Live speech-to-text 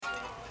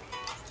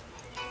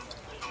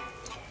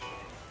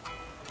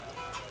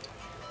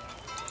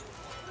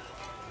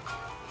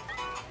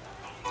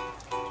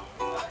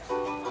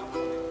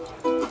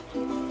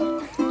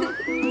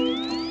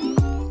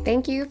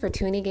Thank you for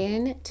tuning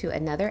in to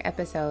another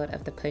episode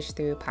of the Push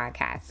Through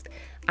podcast.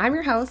 I'm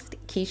your host,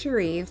 Keisha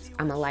Reeves.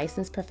 I'm a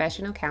licensed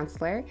professional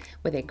counselor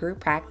with a group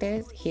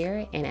practice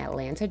here in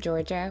Atlanta,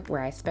 Georgia,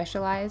 where I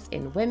specialize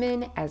in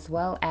women as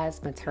well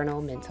as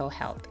maternal mental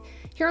health.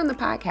 Here on the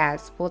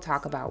podcast, we'll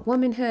talk about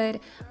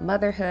womanhood,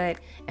 motherhood,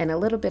 and a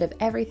little bit of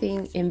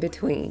everything in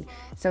between.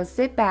 So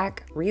sit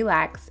back,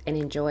 relax, and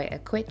enjoy a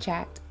quick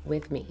chat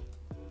with me.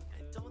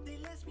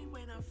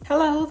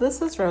 Hello,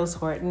 this is Rose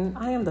Horton.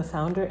 I am the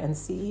founder and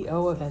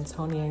CEO of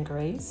Antonia and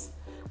Grace.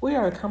 We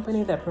are a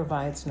company that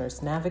provides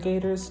nurse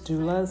navigators,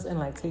 doulas, and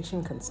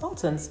lactation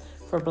consultants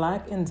for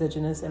Black,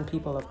 Indigenous, and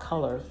people of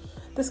color.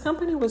 This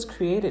company was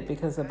created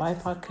because the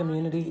BIPOC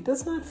community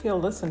does not feel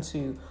listened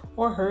to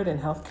or heard in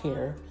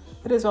healthcare.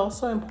 It is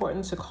also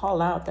important to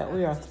call out that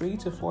we are 3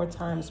 to 4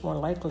 times more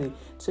likely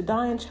to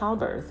die in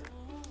childbirth.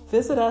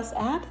 Visit us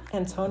at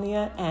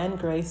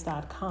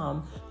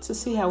AntoniaandGrace.com to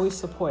see how we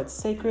support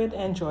sacred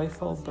and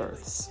joyful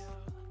births.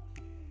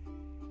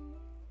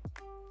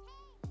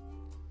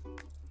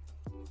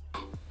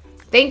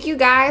 Thank you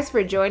guys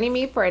for joining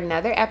me for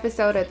another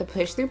episode of the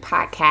Push Through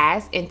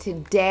podcast. And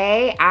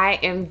today I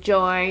am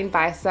joined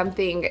by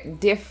something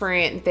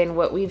different than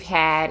what we've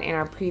had in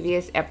our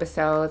previous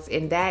episodes,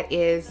 and that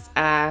is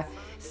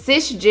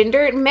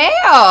cisgendered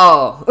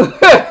male.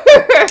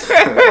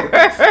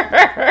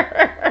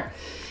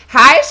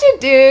 Hi,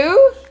 Shadu.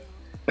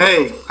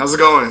 Hey, how's it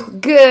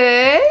going?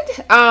 Good.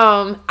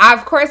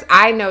 Of course,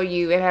 I know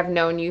you and have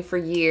known you for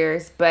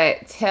years,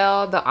 but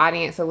tell the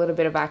audience a little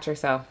bit about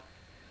yourself.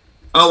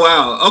 Oh,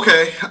 wow.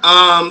 Okay.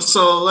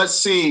 So let's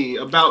see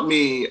about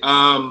me.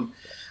 People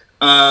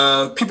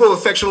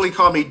affectionately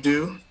call me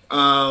Do.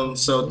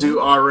 So Do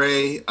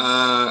R.A.,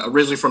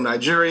 originally from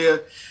Nigeria.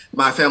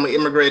 My family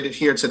immigrated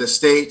here to the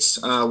States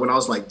when I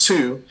was like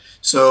 2.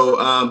 So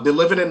been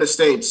living in the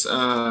States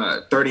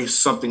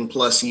 30-something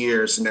plus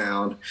years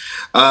now.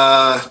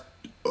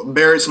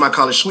 Married to my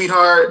college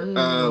sweetheart.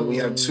 We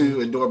have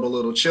 2 adorable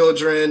little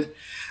children.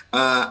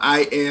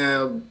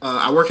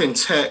 I work in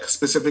tech,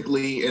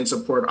 specifically in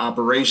support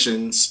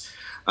operations.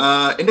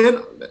 And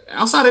then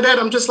outside of that,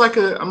 I'm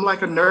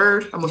like a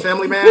nerd. I'm a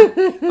family man.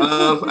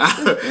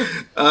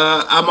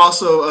 I'm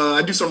also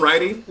I do some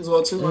writing as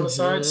well too on the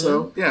side.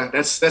 So yeah,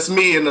 that's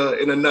me in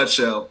a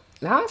nutshell.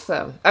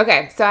 Awesome.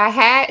 Okay, so I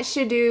had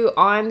Shadu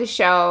on the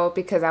show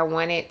because I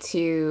wanted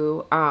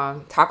to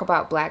talk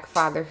about Black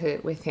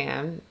fatherhood with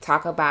him,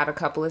 talk about a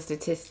couple of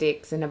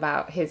statistics and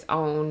about his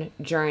own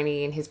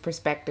journey and his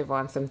perspective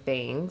on some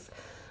things.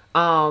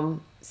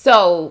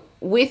 So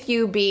with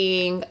you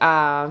being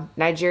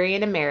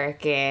Nigerian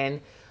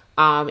American,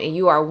 and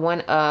you are one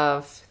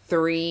of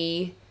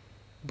 3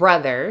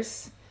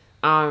 brothers,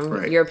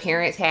 Right. Your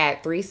parents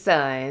had 3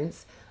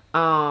 sons.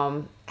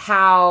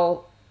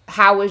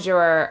 How was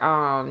your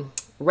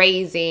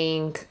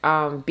raising,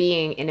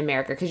 being in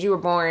America? Because you were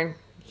born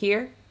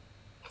here?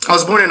 I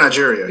was born in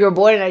Nigeria. You were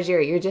born in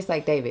Nigeria. You're just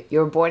like David. You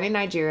were born in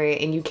Nigeria,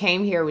 and you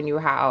came here when you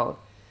were how old?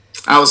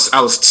 I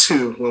was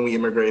 2 when we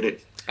immigrated.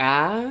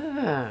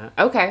 Ah,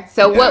 okay.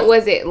 So what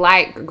was it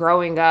like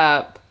growing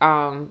up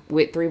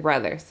with 3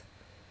 brothers?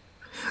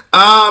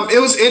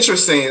 It was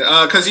interesting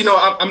because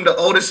I'm the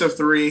oldest of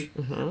 3,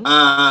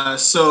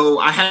 so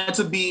I had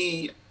to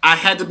be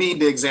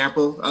the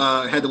example.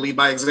 Had to lead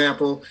by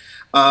example,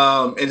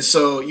 and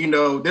so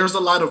there was a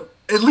lot of,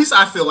 at least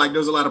I feel like there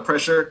was a lot of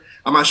pressure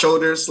on my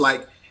shoulders.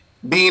 Like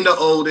being the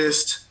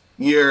oldest,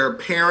 your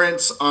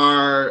parents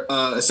are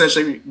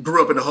essentially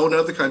grew up in a whole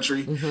nother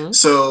country,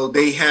 so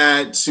they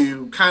had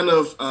to kind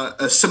of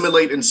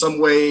assimilate in some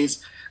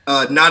ways,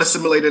 not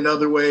assimilate in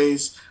other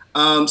ways.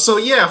 So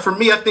yeah, for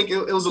me, I think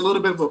it was a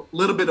little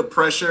bit of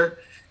pressure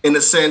in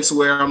the sense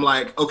where I'm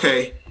like,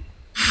 okay,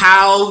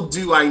 how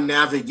do I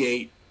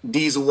navigate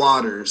these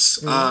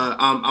waters?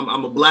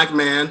 I'm a Black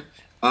man.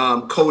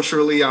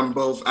 Culturally,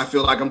 I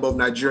feel like I'm both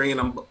Nigerian.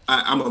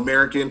 I'm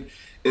American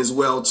as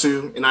well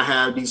too, and I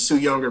have these 2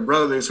 younger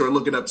brothers who are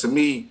looking up to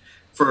me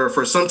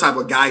for some type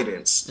of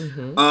guidance.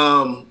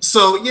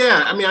 So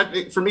yeah, I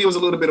mean, for me, it was a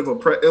little bit of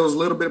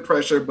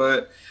pressure,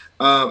 but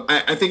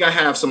I think I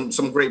have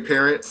some great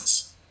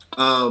parents.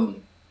 I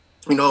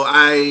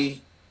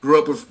grew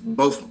up with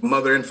both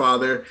mother and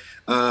father,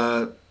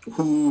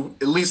 who,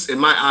 at least in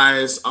my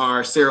eyes,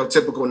 are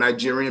stereotypical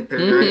Nigerian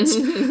parents.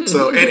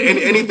 So, and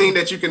anything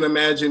that you can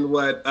imagine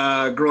what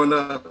growing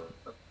up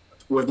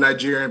with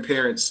Nigerian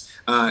parents,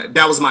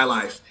 that was my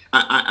life.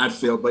 I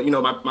feel, but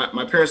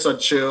my parents are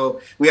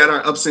chill. We had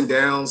our ups and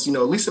downs,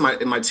 at least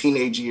in my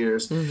teenage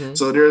years.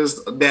 So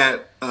there's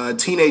that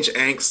teenage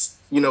angst,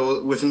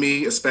 with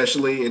me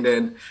especially, and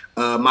then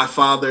my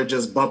father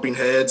just bumping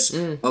heads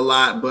a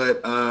lot.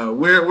 But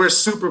we're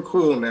super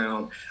cool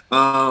now.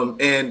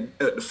 And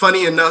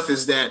funny enough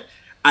is that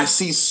I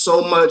see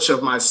so much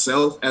of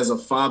myself as a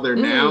father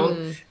now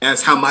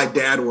as how my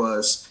dad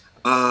was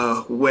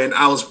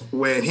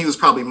when he was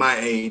probably my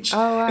age. Oh,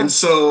 wow. And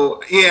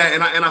so, yeah,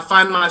 and I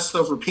find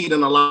myself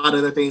repeating a lot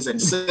of the things that he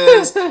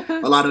says,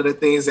 a lot of the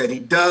things that he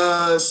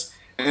does.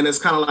 And it's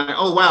kind of like,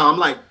 oh, wow, I'm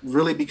like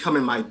really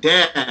becoming my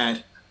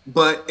dad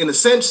But in a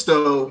sense,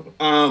 though,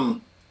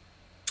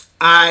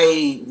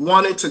 I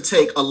wanted to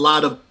take a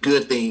lot of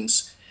good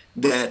things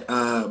that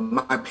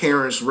my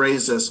parents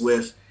raised us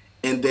with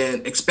and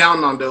then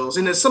expound on those.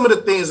 And then some of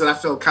the things that I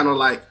felt kind of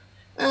like,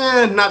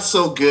 not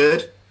so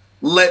good.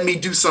 Let me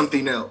do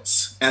something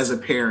else as a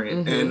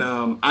parent. And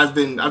I've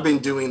been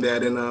doing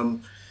that.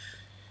 And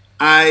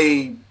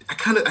I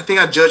think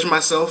I judge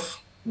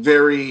myself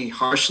very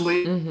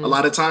harshly a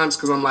lot of times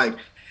because I'm like,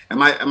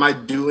 am I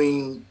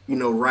doing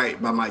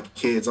right by my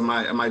kids? Am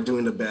I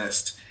doing the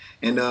best?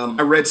 And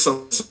I read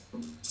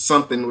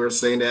something where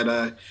saying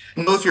that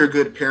you know if you're a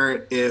good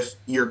parent if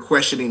you're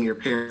questioning your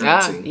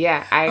parenting.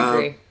 Yeah, I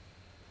agree.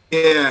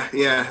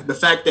 Yeah. The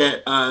fact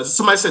that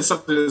somebody said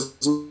something is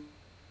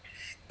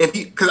if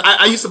you because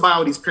I used to buy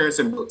all these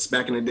parenting books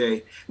back in the day,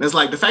 and it's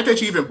like the fact that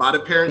you even bought a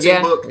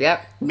parenting book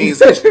means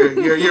that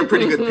you're a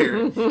pretty good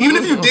parent. Even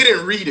if you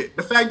didn't read it,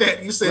 the fact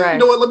that you said, you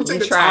know what, let me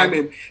take the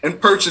time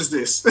and purchase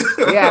this.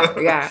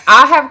 Yeah.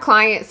 I'll have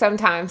clients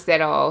sometimes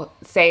that'll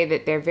say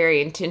that they're very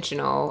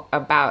intentional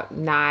about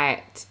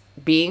not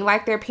being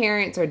like their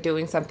parents or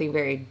doing something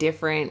very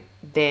different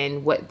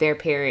than what their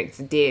parents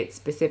did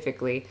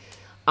specifically.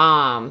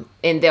 And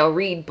they'll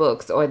read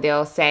books or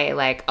they'll say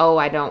like, oh,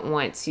 I don't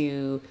want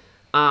to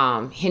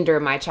hinder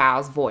my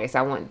child's voice.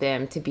 I want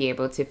them to be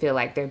able to feel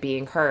like they're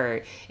being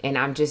heard. And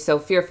I'm just so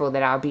fearful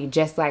that I'll be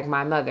just like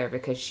my mother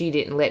because she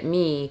didn't let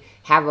me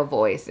have a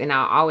voice. And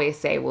I'll always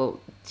say, well,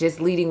 just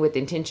leading with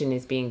intention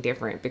is being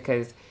different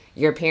because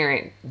your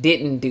parent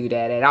didn't do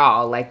that at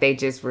all. Like they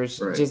just were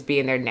just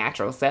being their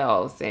natural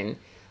selves. And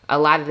a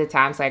lot of the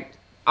times, like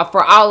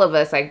for all of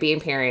us, like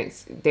being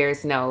parents,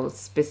 there's no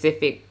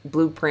specific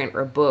blueprint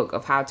or book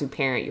of how to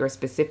parent your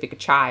specific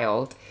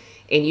child.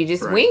 And you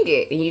just wing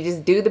it and you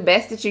just do the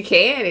best that you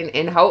can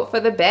and hope for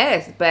the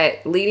best. But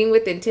leading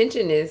with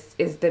intention is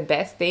the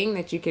best thing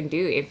that you can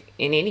do if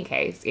in any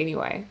case,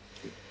 anyway.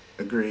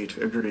 Agreed.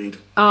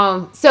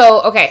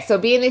 So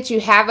being that you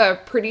have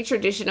a pretty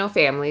traditional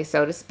family,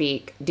 so to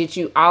speak, did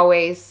you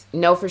always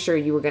know for sure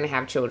you were going to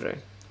have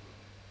children?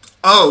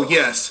 Oh,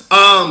 yes.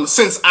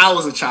 Since I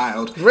was a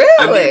child. Really?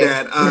 I knew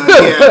that.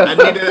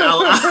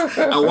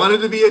 I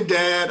wanted to be a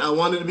dad. I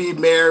wanted to be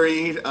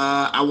married.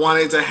 I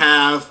wanted to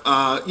have,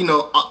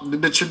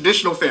 the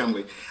traditional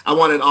family. I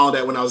wanted all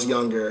that when I was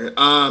younger.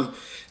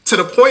 To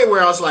the point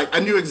where I was like, I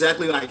knew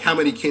exactly like how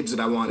many kids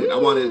that I wanted. I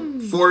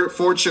wanted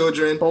four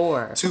children,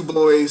 2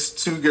 boys,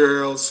 2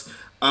 girls.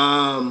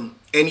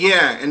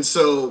 And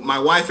so my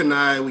wife and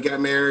I, we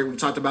got married. We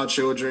talked about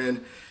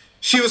children.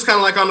 She was kind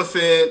of like on the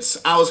fence.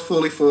 I was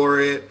fully for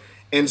it.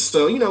 And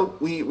so,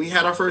 we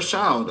had our first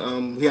child.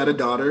 We had a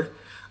daughter.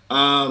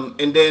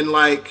 And then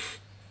like,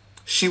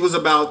 she was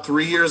about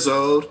 3 years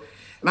old.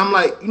 And I'm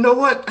like, you know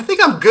what? I think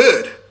I'm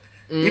good.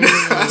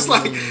 I was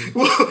like,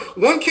 well,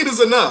 1 kid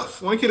is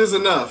enough. 1 kid is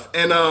enough.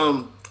 And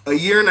a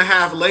year and a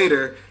half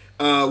later,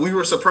 we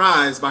were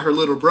surprised by her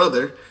little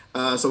brother.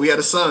 So we had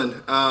a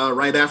son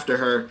right after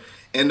her.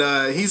 And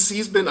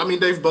he's been,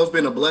 they've both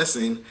been a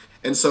blessing.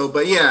 And so,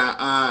 but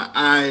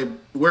yeah,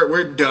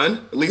 we're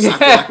done. At least I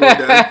feel like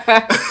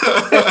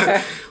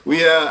we're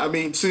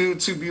done.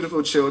 2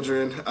 beautiful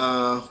children,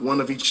 one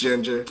of each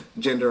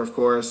gender, of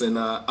course. And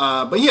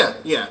but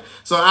yeah.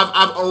 So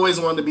I've always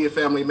wanted to be a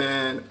family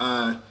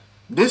man.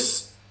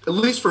 This, at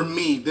least for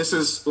me, this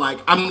is like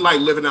I'm like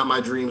living out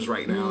my dreams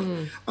right now.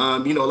 A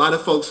lot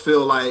of folks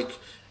feel like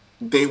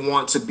they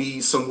want to be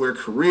somewhere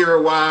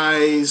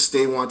career-wise.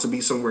 They want to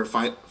be somewhere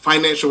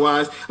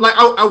financial-wise. Like,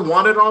 I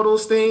wanted all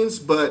those things,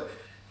 but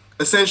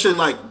essentially,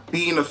 like,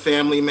 being a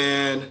family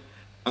man,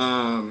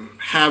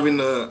 having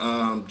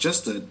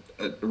just a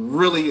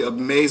really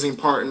amazing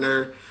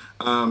partner,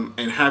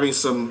 and having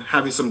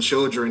some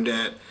children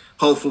that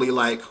hopefully,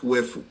 like,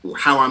 with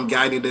how I'm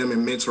guiding them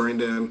and mentoring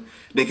them,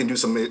 they can do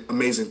some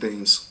amazing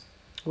things.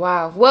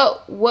 Wow.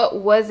 What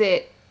was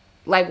it?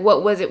 Like,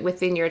 what was it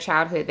within your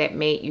childhood that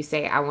made you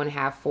say, I want to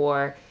have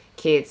 4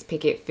 kids,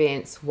 picket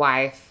fence,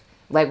 wife?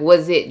 Like,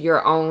 was it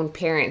your own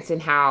parents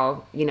and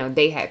how,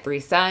 they had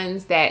 3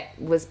 sons that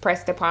was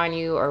pressed upon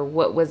you? Or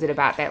what was it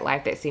about that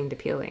life that seemed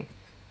appealing?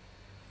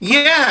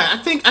 Yeah, I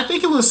think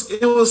it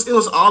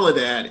was all of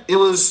that. It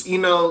was,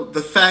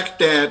 the fact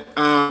that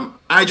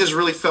I just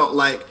really felt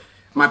like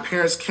my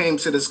parents came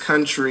to this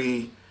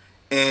country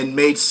and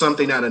made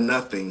something out of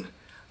nothing.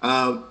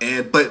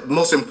 But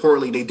most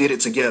importantly, they did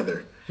it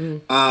together.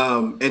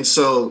 And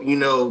so,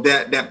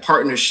 that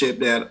partnership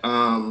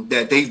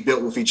that they've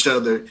built with each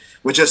other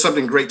was just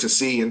something great to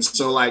see. And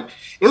so, like,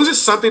 it was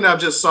just something I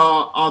just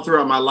saw all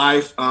throughout my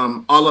life.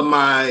 All of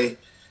my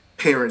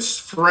parents'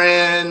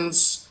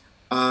 friends,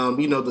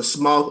 the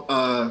small,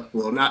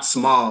 well, not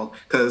small,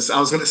 because I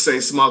was going to say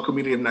small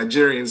community of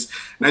Nigerians.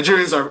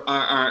 Nigerians are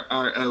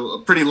a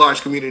pretty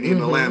large community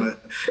in Atlanta.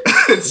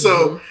 And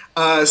so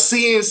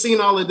seeing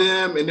all of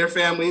them and their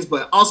families,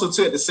 but also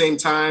too, at the same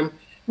time,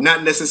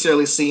 not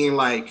necessarily seeing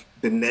like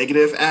the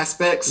negative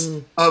aspects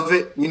of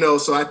it,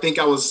 so I think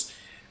I was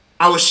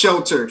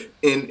sheltered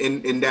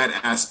in that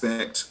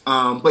aspect.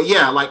 But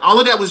yeah, like all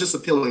of that was just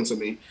appealing to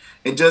me.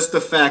 And just the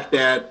fact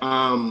that,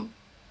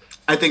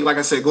 I think, like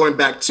I said, going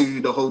back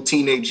to the whole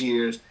teenage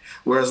years,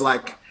 where it's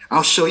like,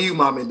 I'll show you,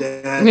 mom and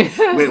dad.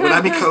 When I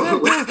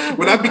become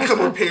when I become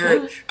a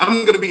parent,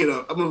 I'm gonna be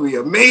an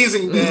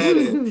amazing dad,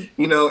 and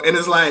and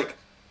it's like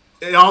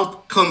it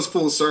all comes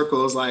full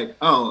circle. It's like,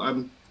 oh,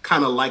 I'm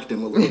kind of liked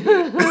him a little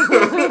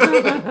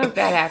bit.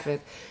 That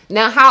happens.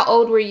 Now, how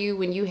old were you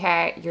when you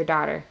had your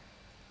daughter?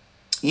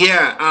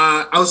 Yeah,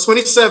 I was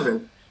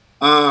 27.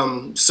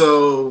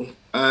 So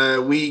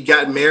we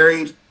got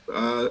married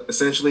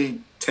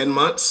essentially 10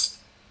 months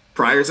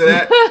prior to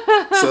that.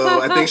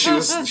 So I think she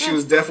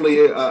was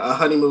definitely a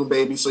honeymoon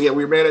baby. So yeah,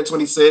 we were married at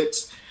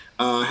 26,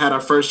 had our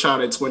first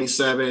child at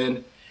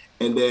 27,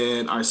 and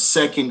then our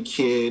second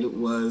kid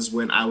was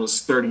when I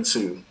was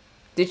 32.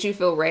 Did you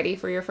feel ready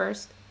for your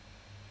first?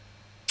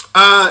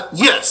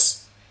 Yes.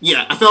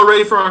 Yeah, I felt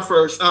ready for our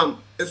first.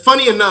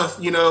 Funny enough,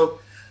 we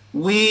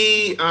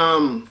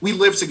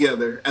lived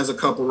together as a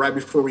couple right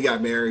before we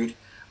got married,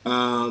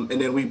 and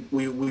then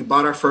we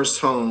bought our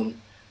first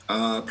home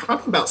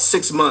probably about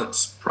 6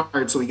 months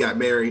prior to we got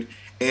married.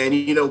 And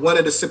one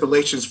of the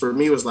stipulations for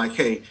me was like,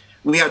 hey,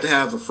 we have to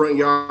have a front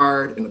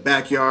yard and a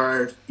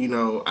backyard.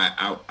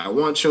 I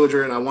want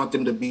children. I want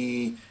them to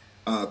be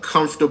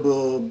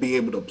comfortable, be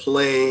able to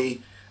play,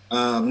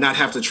 not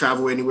have to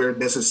travel anywhere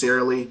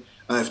necessarily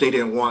if they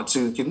didn't want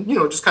to. Can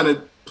just kind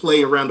of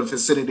play around the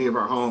vicinity of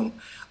our home.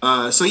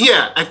 So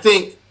yeah, I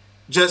think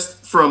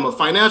just from a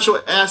financial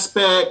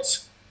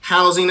aspect,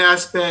 housing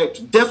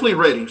aspect, definitely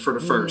ready for the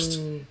first.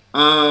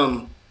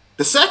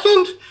 The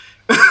second,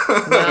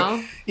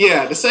 No?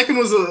 yeah, the second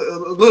was a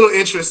little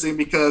interesting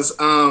because,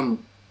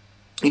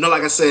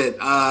 like I said,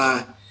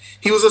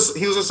 he was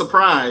a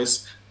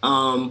surprise,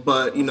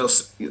 but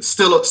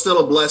still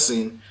a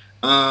blessing.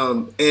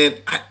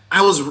 And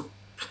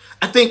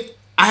I think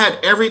I had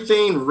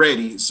everything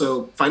ready.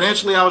 So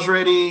financially, I was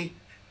ready.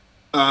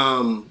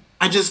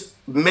 I just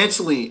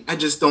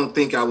don't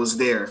think I was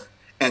there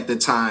at the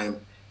time.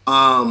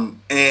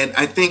 And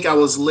I think I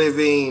was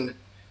living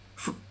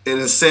in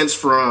a sense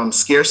from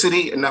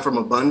scarcity and not from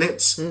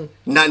abundance,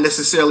 not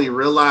necessarily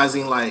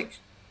realizing like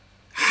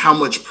how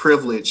much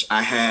privilege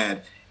I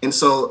had. And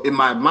so in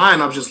my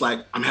mind, I was just like,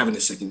 I'm having a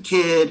second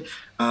kid.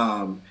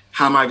 How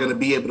am I going to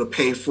be able to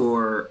pay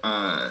for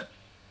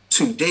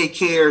 2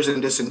 daycares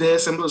and this and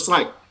this? And it was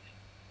like,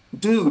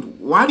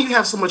 dude, why do you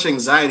have so much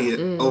anxiety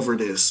over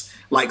this?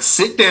 Like,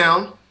 sit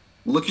down,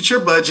 look at your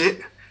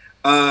budget,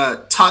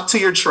 talk to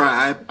your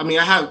tribe. I mean,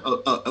 I have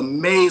an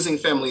amazing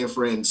family and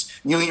friends,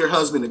 you and your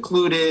husband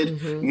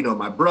included,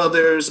 my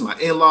brothers, my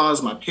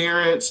in-laws, my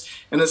parents.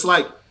 And it's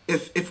like,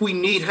 if we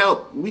need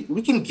help,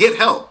 we can get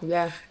help.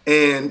 Yeah.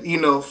 And,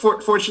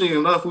 fortunately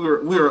enough, we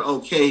were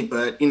okay.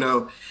 But,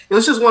 it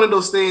was just one of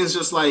those things,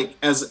 just like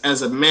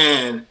as a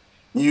man,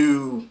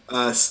 you,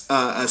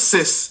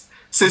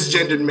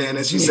 cisgendered man,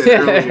 as you said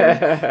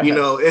earlier,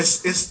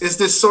 it's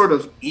this sort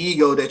of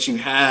ego that you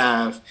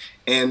have,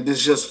 and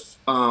this just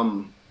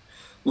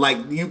like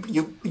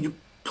you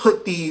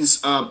put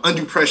these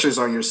undue pressures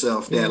on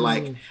yourself that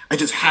like I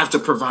just have to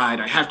provide,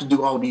 I have to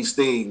do all these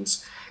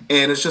things,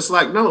 and it's just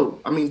like, no,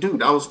 I mean,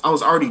 dude, I was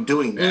already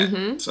doing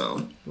that.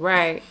 So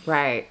Right.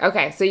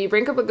 Okay, so you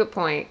bring up a good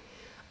point.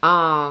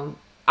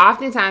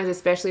 Oftentimes,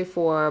 especially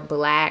for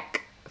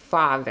Black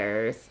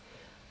fathers,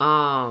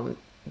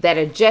 that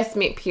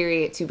adjustment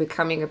period to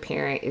becoming a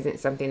parent isn't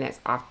something that's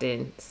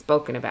often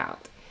spoken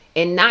about.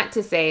 And not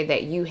to say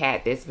that you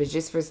had this, but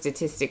just for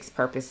statistics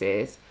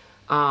purposes,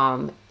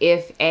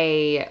 if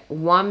a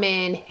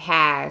woman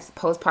has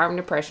postpartum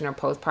depression or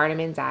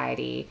postpartum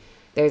anxiety,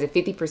 there's a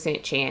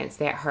 50% chance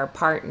that her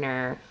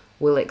partner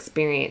will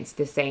experience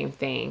the same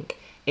thing.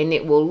 And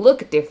it will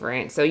look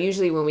different. So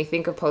usually when we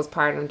think of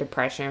postpartum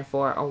depression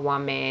for a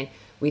woman,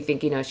 we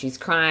think, she's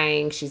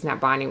crying, she's not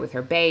bonding with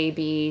her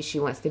baby, she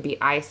wants to be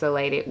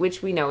isolated,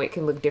 which we know it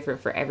can look different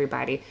for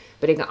everybody,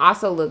 but it can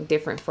also look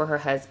different for her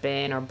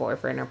husband or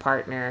boyfriend or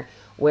partner,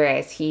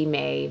 whereas he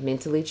may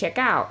mentally check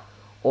out,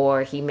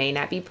 or he may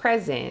not be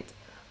present,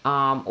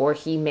 or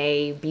he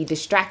may be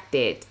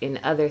distracted in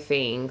other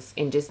things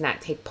and just not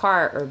take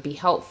part or be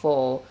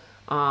helpful,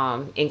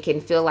 and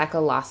can feel like a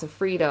loss of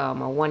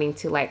freedom or wanting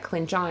to like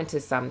clinch on to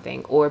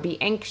something or be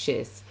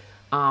anxious.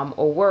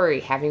 Or worry,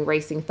 having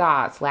racing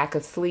thoughts, lack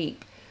of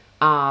sleep,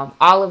 all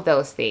of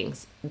those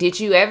things. Did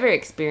you ever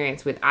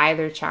experience with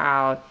either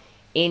child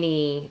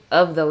any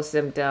of those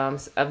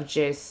symptoms of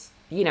just,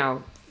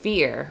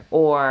 fear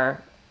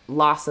or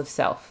loss of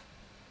self?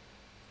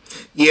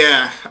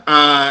 yeah,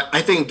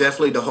 I think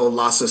definitely the whole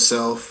loss of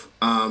self,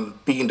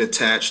 being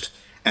detached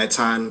at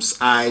times.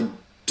 I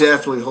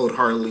definitely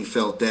wholeheartedly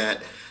felt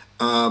that.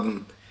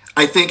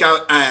 I think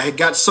I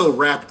got so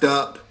wrapped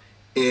up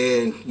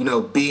in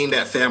being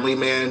that family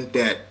man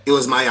that it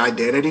was my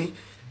identity,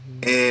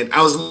 and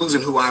I was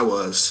losing who I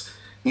was,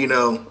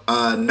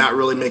 not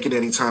really making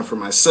any time for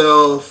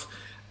myself.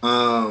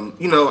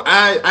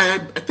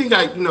 I think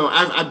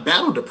I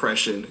battled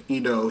depression,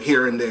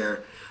 here and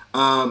there,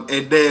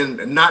 and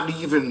then not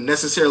even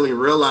necessarily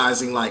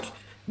realizing like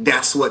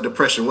that's what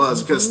depression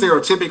was, because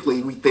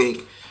stereotypically we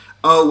think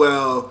oh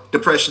well,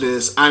 depression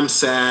is I'm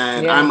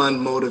sad, I'm Yeah.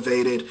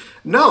 unmotivated.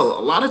 No,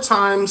 a lot of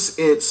times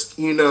it's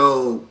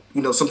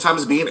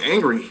sometimes being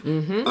angry,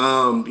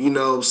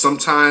 Mm-hmm.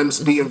 sometimes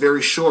being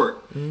very short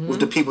with Mm-hmm.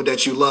 the people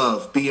that you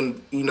love,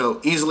 being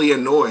easily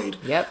annoyed.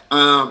 Yep.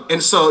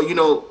 And so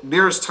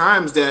there's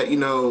times that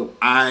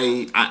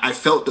I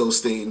felt those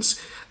things,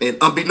 and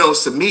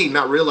unbeknownst to me,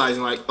 not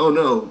realizing like, oh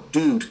no,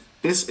 dude,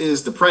 this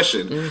is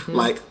depression. Mm-hmm.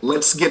 Like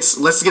let's get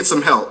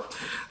some help.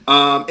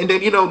 And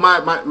then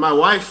my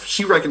wife,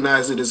 she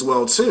recognized it as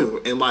well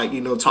too, and like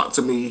talked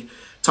to me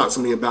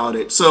about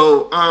it.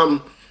 So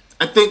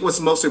I think what's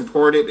most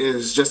important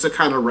is just to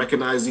kind of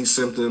recognize these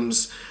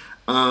symptoms,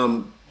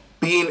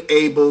 being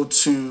able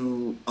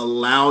to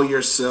allow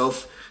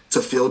yourself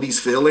to feel these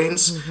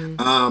feelings.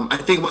 Mm-hmm. I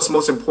think what's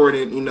most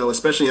important,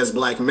 especially as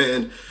Black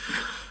men,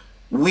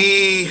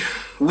 we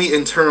we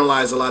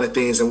internalize a lot of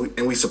things,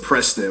 and we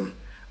suppress them.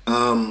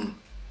 And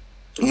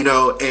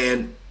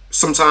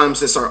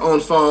sometimes it's our own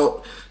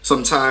fault.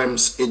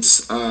 Sometimes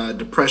it's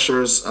the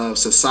pressures of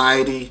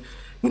society,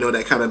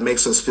 that kind of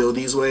makes us feel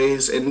these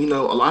ways. And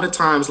a lot of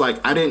times, like,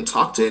 I didn't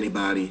talk to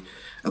anybody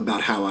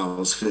about how I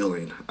was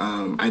feeling.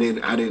 I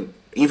didn't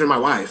even my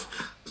wife.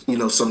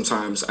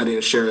 Sometimes I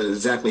didn't share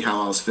exactly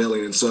how I was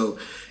feeling, and so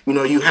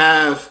you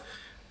have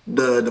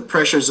the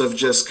pressures of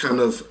just kind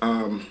of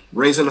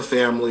raising a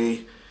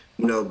family,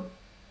 you know,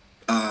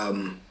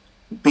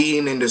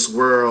 being in this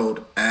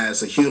world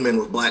as a human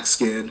with Black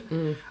skin.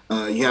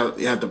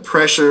 You have the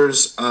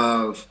pressures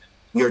of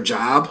your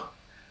job,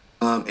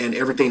 and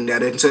everything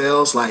that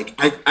entails. Like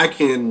I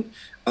can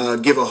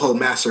give a whole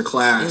master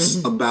class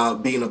Mm-hmm.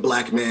 about being a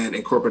Black man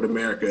in corporate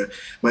America,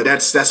 but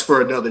that's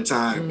for another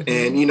time.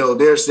 Mm-hmm. And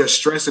there's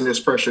stress and there's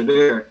pressure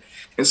there,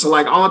 and so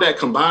like all that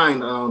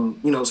combined,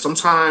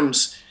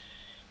 sometimes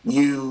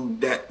you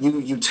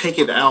take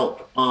it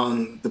out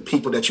on the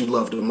people that you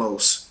love the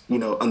most,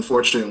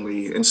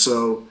 unfortunately. And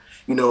so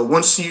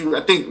once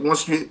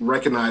you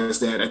recognize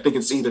that, I think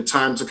it's either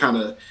time to kind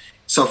of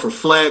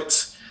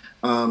self-reflect,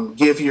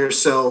 give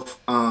yourself,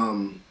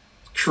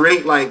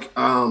 create, like,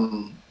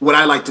 what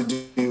I like to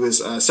do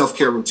is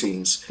self-care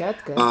routines.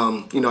 That's good.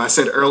 I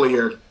said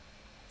earlier,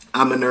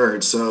 I'm a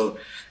nerd, so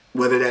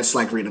whether that's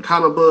like reading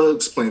comic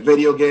books, playing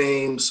video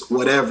games,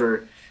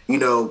 whatever,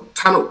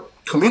 kind of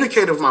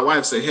communicate with my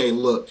wife, say, hey,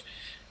 look,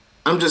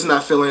 I'm just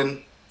not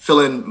feeling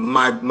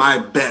my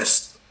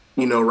best,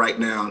 right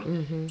now.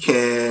 Mm-hmm.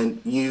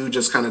 Can you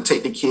just kind of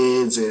take the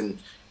kids and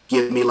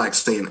give me, like,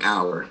 say, an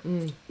hour?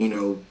 Mm.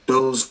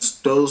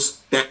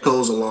 Those that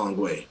goes a long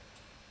way.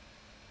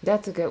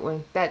 That's a good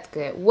one. That's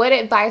good. What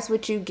advice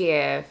would you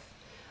give?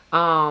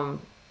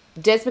 Um,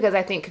 just because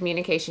I think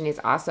communication is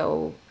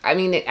also, I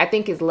mean, I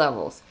think it's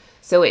levels.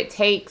 So it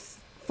takes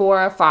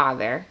for a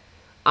father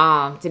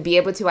to be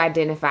able to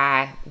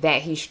identify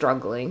that he's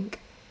struggling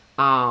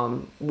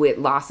with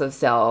loss of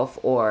self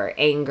or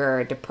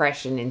anger,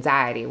 depression,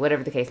 anxiety,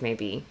 whatever the case may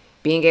be,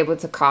 being able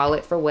to call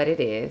it for what it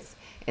is,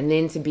 and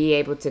then to be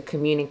able to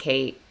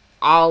communicate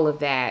all of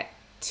that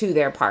to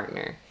their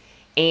partner.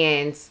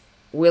 And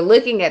we're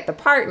looking at the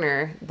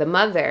partner, the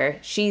mother,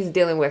 she's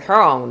dealing with her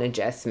own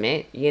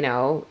adjustment.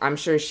 I'm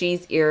sure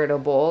she's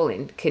irritable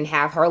and can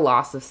have her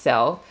loss of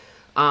self.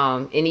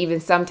 And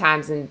even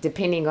sometimes, and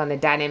depending on the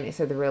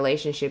dynamics of the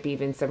relationship,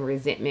 even some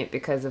resentment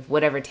because of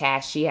whatever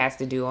task she has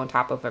to do on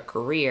top of her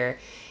career.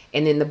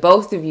 And then the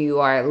both of you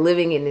are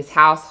living in this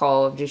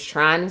household, just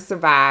trying to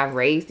survive,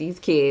 raise these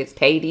kids,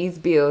 pay these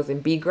bills,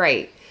 and be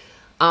great.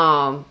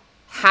 How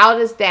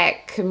does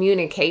that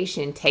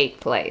communication take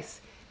place?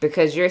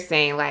 Because you're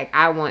saying, like,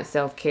 I want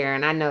self-care,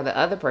 and I know the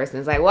other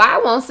person's like, well,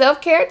 I want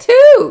self-care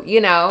too.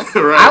 I want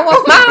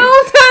Right. my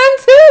own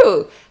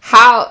time too.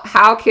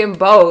 How can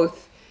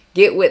both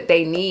get what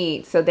they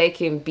need so they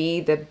can be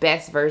the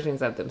best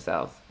versions of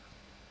themselves?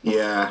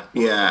 Yeah.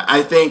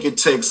 I think it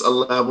takes a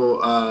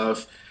level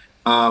of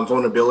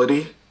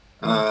vulnerability,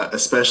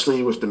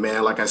 especially with the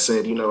man. Like I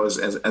said,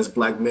 as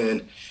Black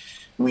men,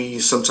 we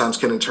sometimes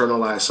can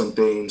internalize some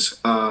things.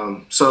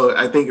 So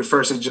I think at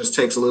first it just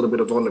takes a little bit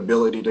of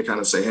vulnerability to kind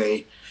of say,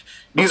 hey,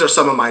 these are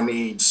some of my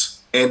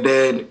needs. And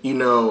then,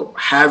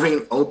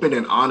 having open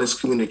and honest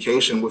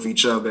communication with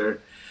each other,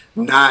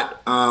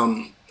 not,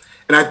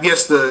 and I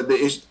guess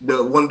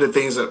the one of the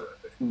things that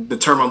the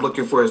term I'm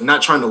looking for is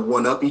not trying to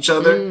one up each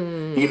other,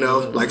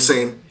 like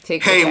saying,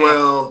 Take the hey, back.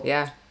 well,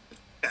 Yeah.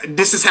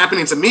 this is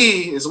happening to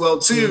me as well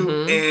too,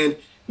 Mm-hmm. and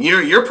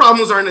your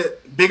problems aren't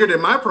bigger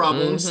than my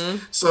problems. Mm-hmm.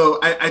 So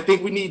I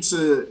think we need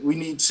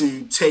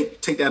to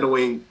take that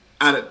away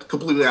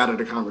completely out of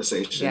the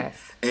conversation, Yes.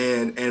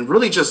 and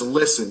really just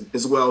listen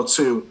as well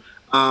too.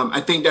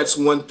 I think that's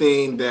one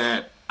thing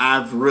that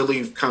I've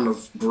really kind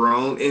of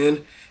grown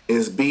in,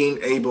 is being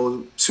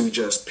able to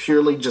just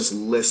purely just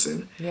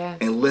listen, Yeah.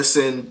 and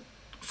listen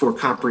for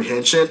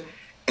comprehension,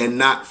 and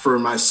not for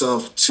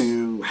myself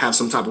to have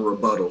some type of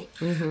rebuttal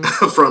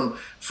Mm-hmm.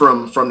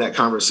 from that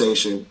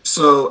conversation.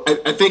 So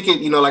I think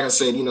it, like I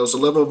said, it's a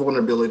level of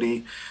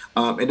vulnerability,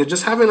 and then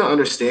just having an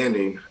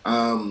understanding.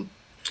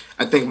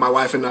 I think my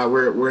wife and I,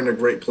 we're in a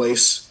great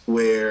place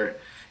where,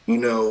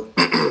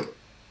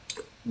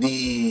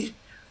 the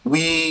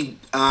we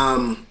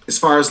as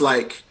far as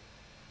like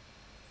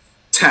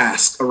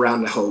tasks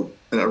around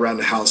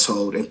the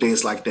household and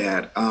things like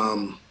that,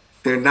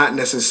 they're not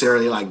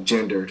necessarily like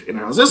gendered in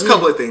our house. There's a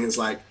couple of things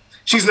like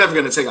she's never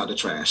going to take out the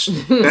trash.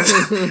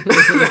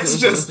 That's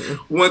just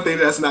one thing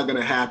that's not going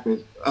to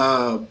happen.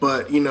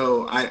 But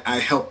I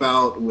help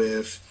out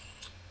with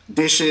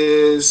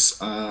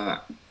dishes.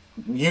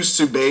 Used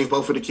to bathe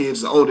both of the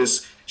kids. The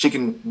oldest, she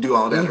can do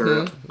all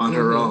that on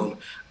her own.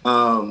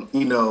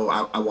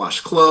 I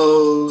wash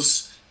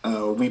clothes.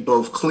 We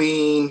both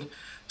clean.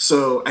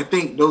 So I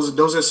think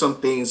those are some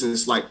things,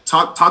 is like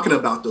talking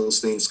about those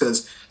things,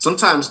 because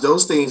sometimes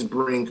those things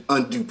bring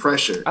undue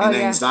pressure and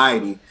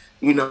anxiety.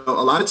 A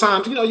lot of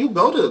times, you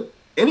go to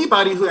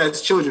anybody who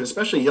has children,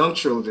 especially young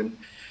children,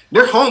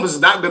 their home is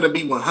not going to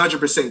be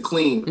 100%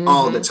 clean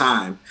all the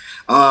time.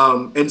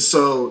 And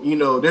so,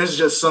 there's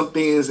just some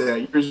things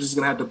that you're just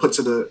going to have to put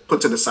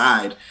to the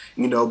side,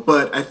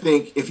 but I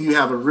think if you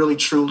have a really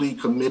truly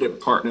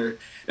committed partner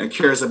that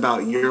cares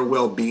about your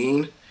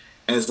well-being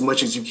as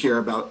much as you care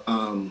about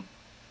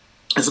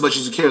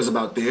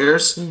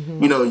theirs,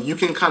 you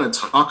can kind of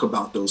talk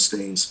about those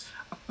things.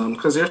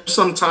 Because there's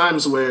some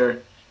times where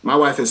my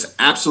wife is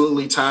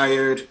absolutely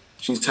tired.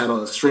 She's had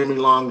an extremely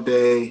long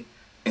day,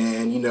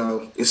 and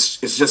it's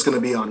just going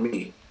to be on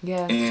me.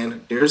 Yeah.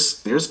 And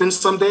there's been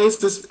some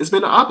days it's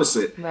been the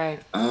opposite.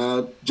 Right.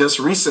 Just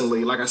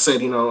recently, like I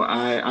said,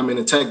 I'm in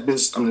the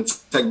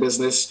tech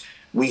business.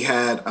 We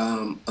had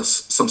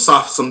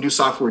some new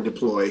software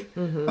deploy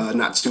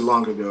not too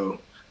long ago,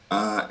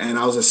 and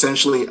I was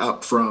essentially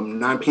up from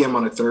 9 p.m.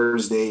 on a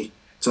Thursday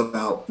to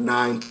about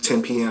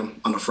 9-10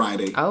 p.m. on a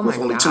Friday with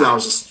only 2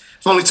 hours.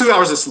 Only 2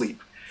 hours of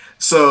sleep.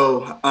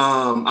 So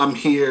I'm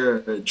here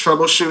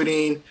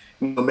troubleshooting,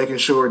 making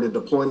sure the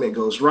deployment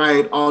goes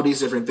right, all these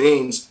different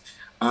things.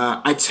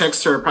 I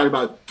text her probably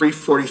about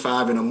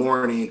 3:45 in the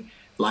morning,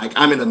 like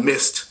I'm in the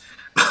midst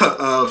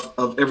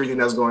of everything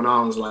that's going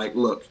on. It's like,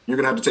 look, you're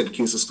gonna have to take the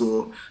kids to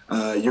school.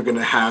 You're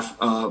gonna have,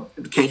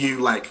 can you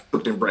like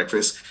cook them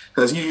breakfast?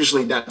 Because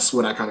usually that's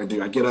what I kind of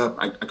do. I get up,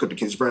 I cook the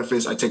kids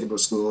breakfast, I take them to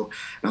school,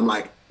 and I'm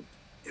like,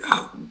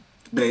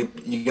 babe,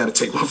 you got to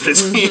take one for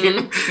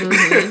the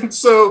team.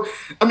 So,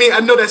 I mean,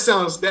 I know that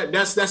sounds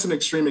that's an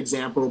extreme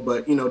example,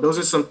 but those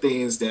are some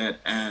things that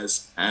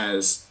as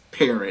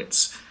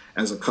parents,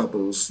 as a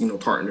couples,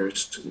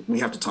 partners, we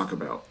have to talk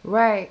about.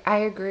 Right, I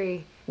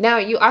agree. Now,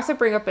 you also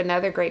bring up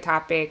another great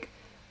topic.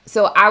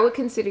 So, I would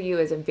consider you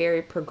as a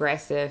very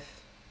progressive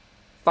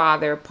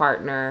father,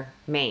 partner,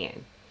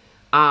 man.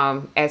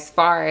 As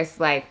far as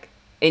like,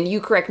 and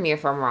you correct me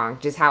if I'm wrong,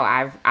 just how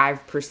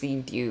I've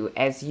perceived you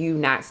as you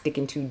not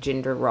sticking to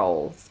gender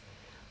roles.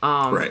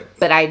 Right.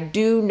 But I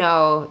do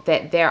know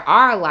that there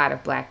are a lot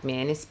of Black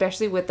men,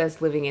 especially with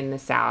us living in the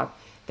South,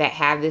 that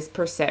have this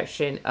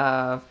perception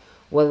of,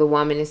 well, the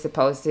woman is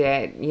supposed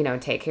to,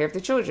 take care of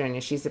the children,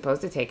 and she's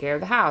supposed to take care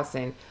of the house.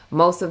 And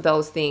most of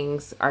those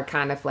things are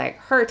kind of like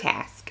her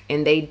task.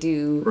 And they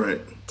do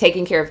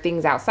taking care of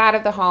things outside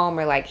of the home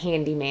or like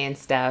handyman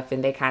stuff.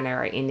 And they kind of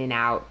are in and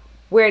out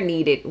where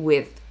needed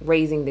with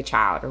raising the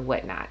child or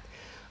whatnot.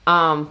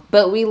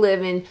 But we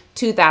live in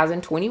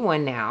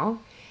 2021 now,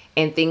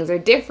 and things are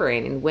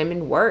different, and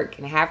women work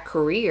and have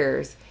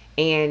careers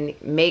and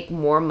make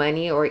more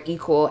money or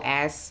equal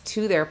as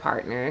to their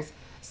partners.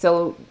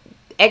 So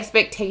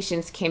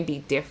expectations can be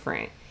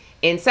different.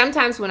 And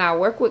sometimes when I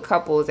work with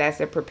couples as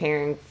they're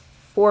preparing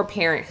for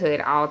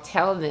parenthood, I'll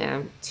tell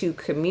them to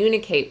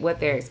communicate what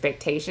their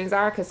expectations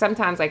are. Because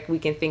sometimes like we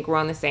can think we're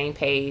on the same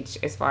page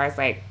as far as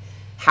like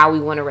how we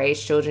want to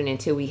raise children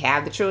until we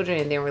have the children.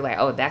 And then we're like,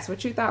 oh, that's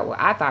what you thought? Well,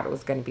 I thought it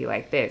was going to be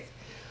like this.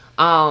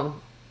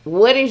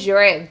 What is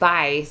your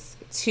advice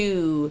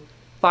to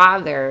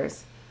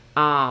fathers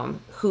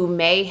who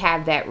may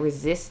have that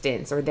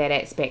resistance or that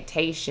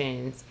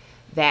expectations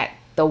that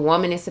the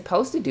woman is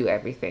supposed to do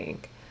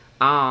everything?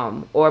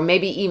 Or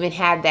maybe even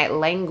have that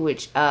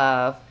language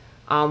of,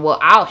 well,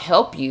 I'll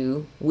help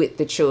you with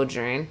the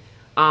children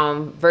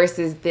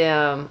versus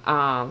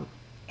them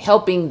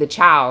helping the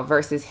child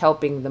versus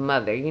helping the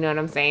mother. You know what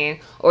I'm saying?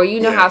 Or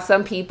how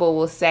some people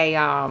will say,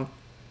 well,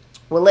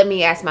 let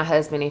me ask my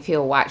husband if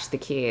he'll watch the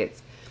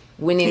kids.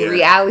 When in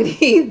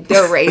reality,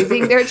 they're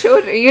raising their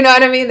children. You know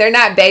what I mean? They're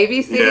not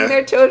babysitting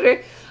their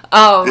children.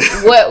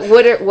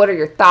 What are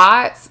your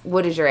thoughts?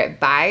 What is your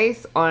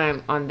advice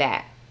on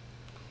that?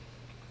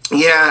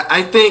 Yeah,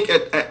 I think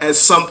at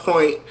some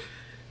point,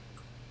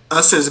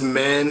 us as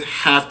men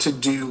have to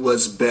do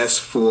what's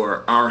best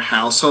for our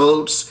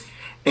households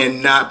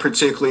and not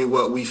particularly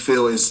what we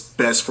feel is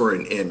best for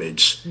an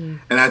image.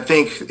 And I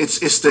think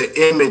it's the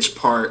image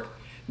part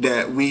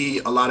that we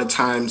a lot of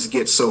times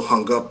get so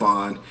hung up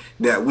on,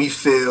 that we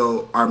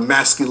feel our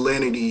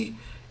masculinity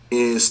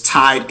is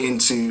tied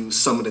into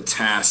some of the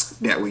tasks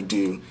that we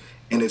do.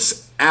 And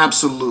it's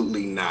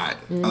absolutely not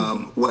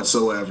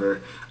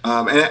whatsoever.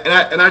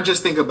 And I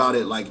just think about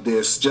it like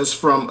this, just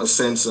from a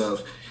sense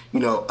of,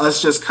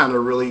 us just kind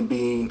of really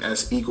being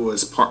as equal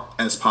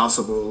as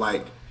possible.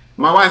 Like,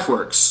 my wife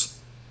works,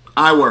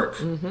 I work.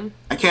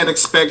 I can't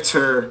expect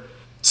her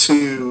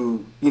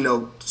to,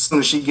 as soon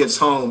as she gets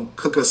home,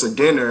 cook us a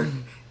dinner.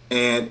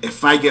 And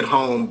if I get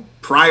home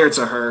prior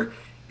to her,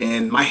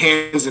 and my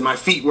hands and my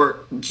feet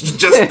work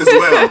just as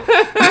well.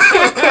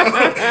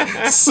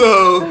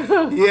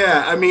 So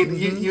yeah, I mean,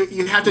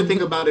 you have to think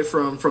about it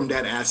from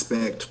that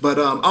aspect. But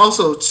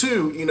also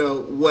too,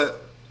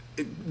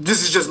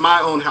 this is just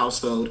my own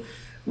household.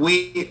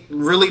 We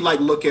really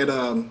look at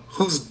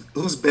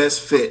who's best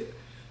fit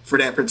for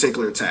that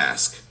particular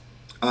task.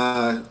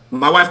 My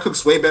wife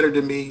cooks way better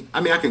than me.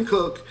 I mean, I can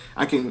cook.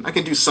 I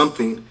can do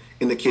something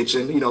in the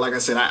kitchen. Like I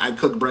said, I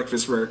cook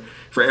breakfast for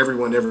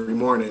everyone every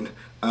morning.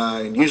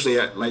 And usually,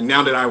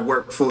 now that I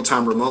work full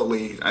time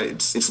remotely,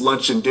 it's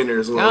lunch and dinner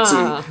as well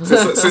too,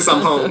 since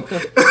I'm home.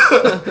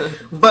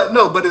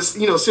 but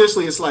it's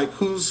seriously, it's like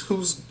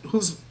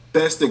who's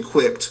best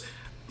equipped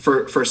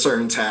for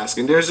certain tasks,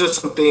 and there's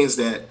just some things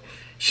that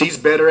she's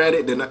better at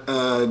it than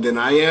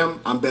I am.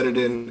 I'm better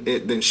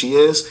than she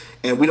is,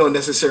 and we don't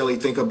necessarily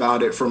think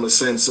about it from a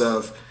sense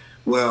of,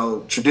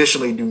 well,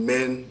 traditionally,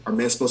 are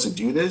men supposed to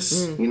do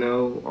this?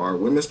 Are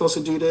women supposed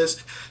to do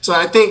this? So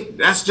I think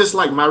that's just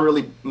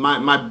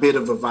my bit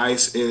of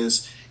advice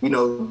is,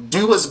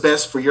 do what's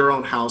best for your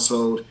own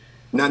household,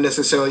 not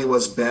necessarily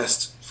what's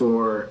best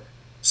for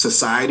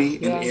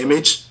society and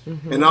image.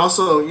 And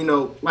also,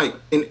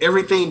 in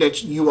everything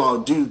that you all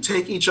do,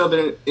 take each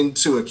other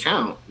into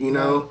account.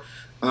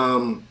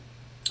 I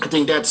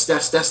think that's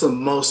the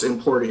most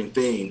important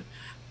thing.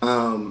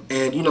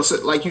 And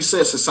so, like you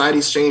said,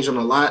 society's changing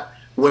a lot.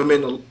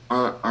 Women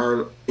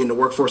are in the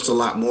workforce a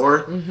lot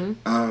more.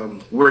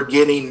 We're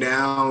getting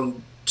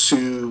down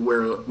to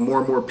where more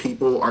and more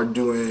people are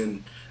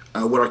doing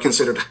what are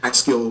considered high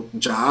skill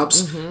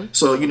jobs.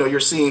 So you're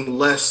seeing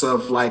less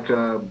of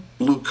a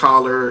blue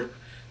collar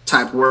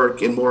type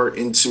work and more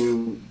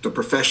into the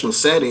professional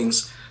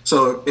settings.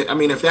 So I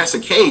mean, if that's the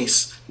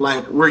case,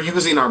 we're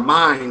using our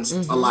minds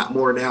a lot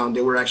more now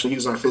than we're actually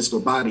using our physical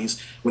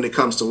bodies when it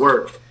comes to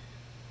work.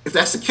 If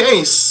that's the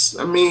case,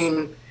 I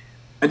mean,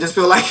 I just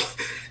feel like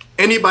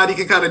anybody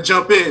can kind of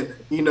jump in,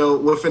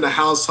 within a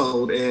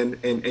household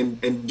and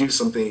do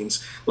some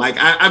things.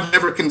 I've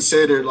never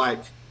considered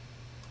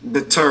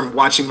the term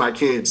watching my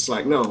kids.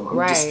 No,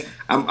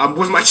 I'm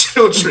with my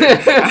children.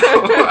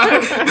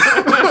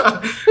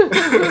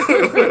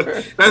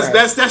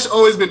 That's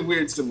always been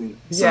weird to me.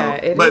 So, yeah,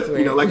 it but is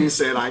weird. Like you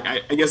said, I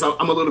guess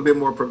I'm a little bit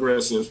more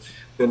progressive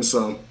than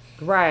some.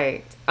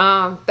 Right.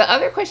 The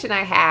other question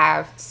I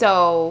have,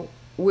 so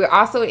we're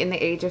also in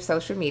the age of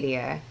social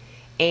media,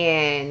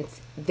 and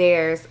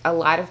there's a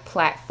lot of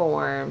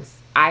platforms,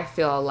 I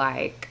feel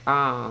like,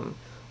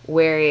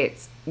 where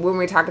it's, when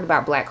we're talking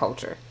about Black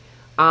culture,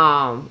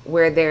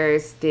 where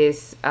there's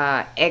this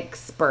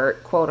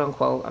expert, quote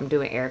unquote, I'm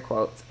doing air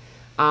quotes,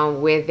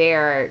 where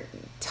they're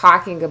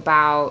talking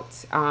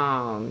about,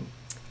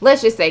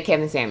 let's just say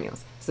Kevin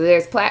Samuels. So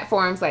there's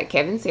platforms like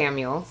Kevin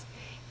Samuels,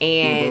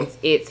 and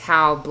it's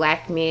how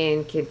Black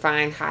men can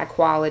find high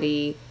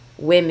quality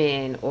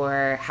women,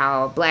 or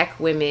how Black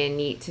women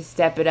need to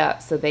step it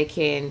up so they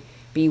can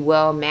be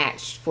well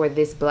matched for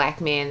this Black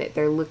man that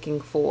they're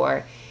looking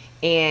for.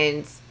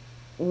 And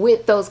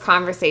with those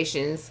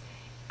conversations,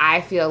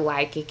 I feel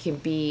like it can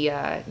be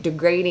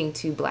degrading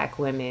to Black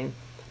women.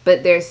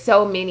 But there's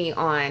so many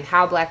on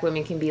how Black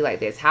women can be like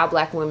this, how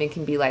Black women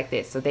can be like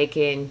this, so they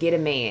can get a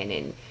man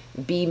and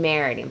be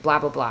married and blah,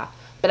 blah, blah.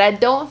 But I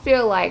don't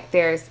feel like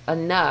there's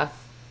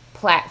enough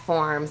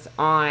platforms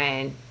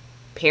on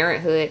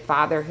parenthood,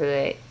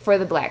 fatherhood for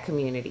the Black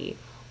community,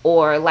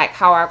 or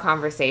how our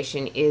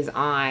conversation is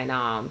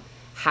on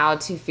how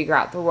to figure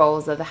out the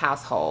roles of the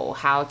household,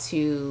 how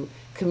to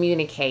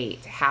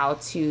communicate, how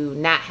to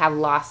not have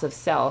loss of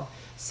self.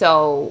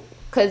 So,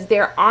 because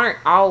there aren't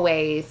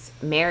always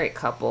married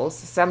couples,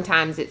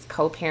 sometimes it's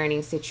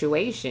co-parenting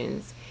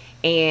situations,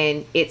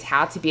 and it's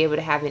how to be able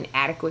to have an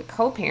adequate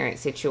co-parent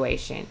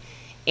situation.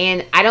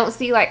 And I don't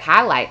see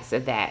highlights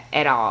of that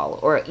at all,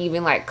 or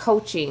even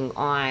coaching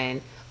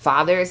on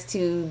fathers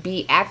to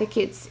be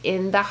advocates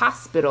in the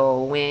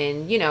hospital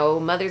when,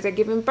 mothers are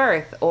giving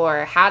birth,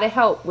 or how to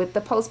help with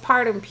the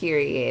postpartum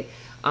period,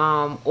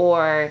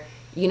 or,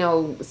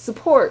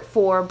 support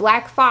for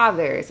Black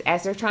fathers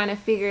as they're trying to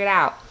figure it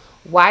out.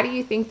 Why do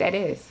you think that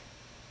is?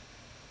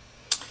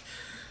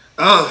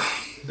 Oh,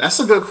 that's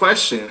a good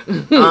question.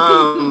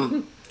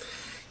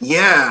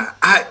 Yeah,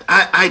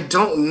 I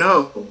don't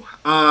know.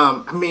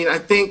 I mean, I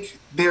think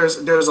there's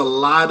a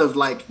lot of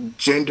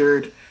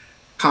gendered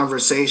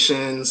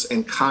conversations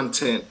and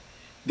content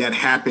that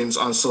happens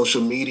on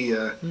social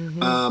media.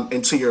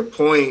 And to your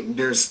point,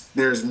 there's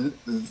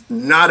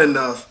not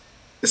enough,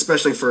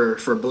 especially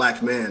for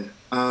Black men.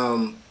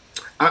 I'm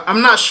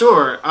not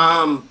sure.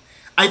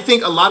 I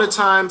think a lot of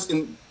times,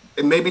 and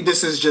maybe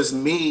this is just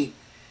me,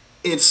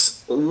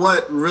 it's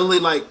what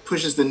really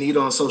pushes the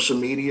needle on social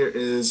media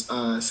is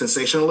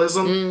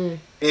sensationalism.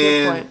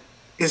 And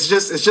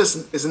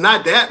it's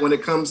not that when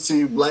it comes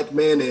to Black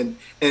men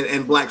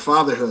and Black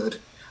fatherhood.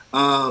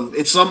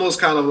 It's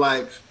almost kind of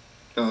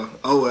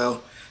oh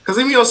well,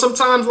 because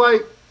sometimes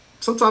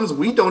sometimes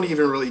we don't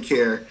even really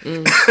care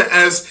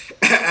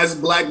as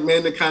Black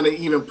men to kind of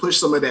even push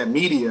some of that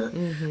media.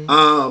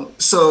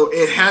 So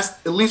it has,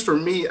 at least for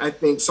me, I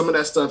think some of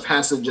that stuff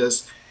has to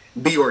just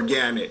be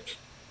organic.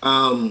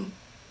 And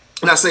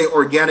I say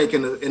organic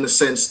in the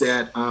sense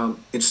that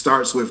it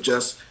starts with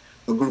just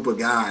a group of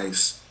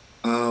guys.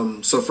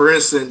 So for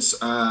instance,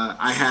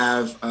 I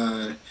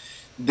have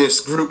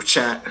this group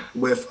chat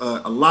with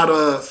a lot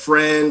of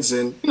friends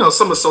and,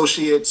 some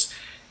associates.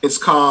 It's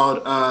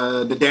called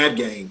the Dad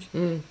Gang.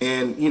 And,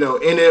 in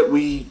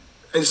it,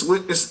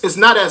 it's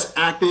not as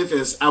active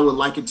as I would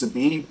like it to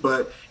be,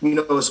 but,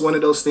 it's one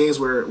of those things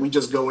where we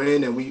just go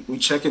in and we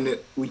check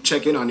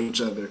in on each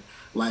other.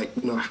 Like,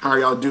 how are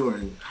y'all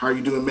doing? How are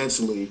you doing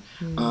mentally?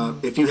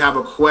 If you have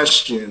a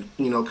question,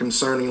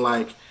 concerning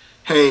like,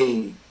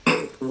 hey,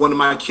 one of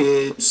my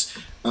kids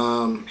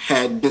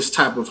had this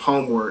type of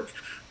homework,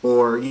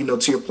 or,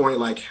 to your point,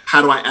 like,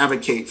 how do I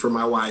advocate for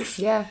my wife?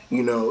 Yeah.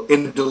 In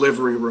the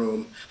delivery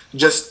room,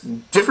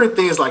 just different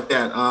things like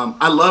that.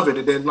 I love it.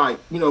 And then like,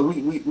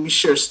 we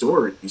share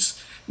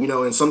stories,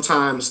 and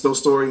sometimes those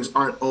stories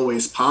aren't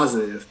always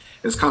positive.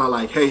 It's kind of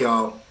like, hey,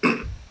 y'all,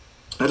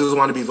 I just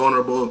want to be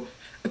vulnerable.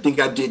 I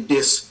think I did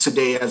this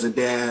today as a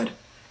dad,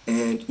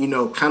 and,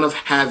 kind of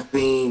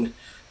having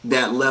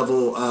that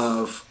level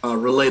of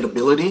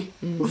relatability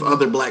with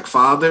other Black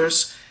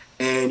fathers,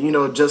 and,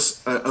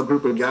 just a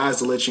group of guys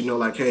to let you know,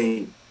 like,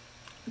 hey,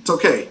 it's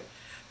okay.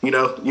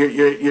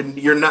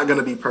 You're not going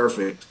to be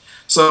perfect.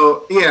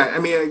 So, yeah, I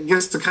mean, I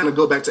guess to kind of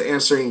go back to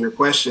answering your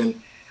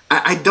question,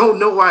 I don't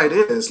know why it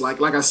is.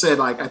 Like I said,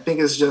 like, I think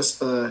it's just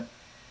the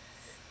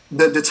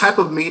type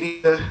of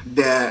media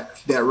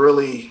that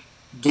really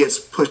gets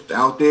pushed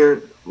out there,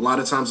 a lot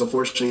of times,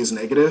 unfortunately, is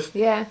negative.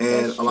 Yeah.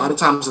 And a lot of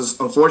times,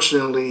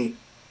 unfortunately,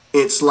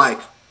 it's like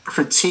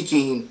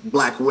critiquing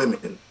Black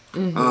women.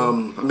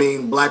 I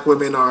mean, Black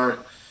women are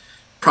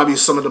probably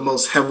some of the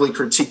most heavily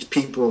critiqued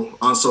people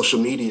on social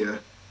media,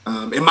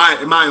 in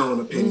my own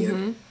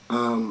opinion.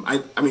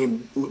 I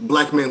mean,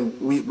 Black men,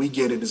 we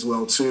get it as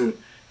well too,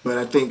 but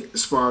I think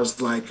as far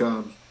as like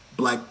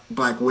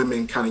Black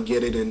women kind of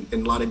get it in a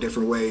lot of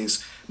different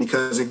ways,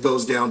 because it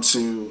goes down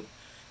to,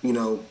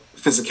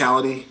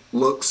 physicality,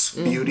 looks,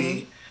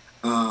 beauty,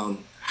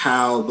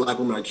 how Black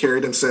women are carry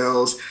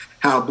themselves,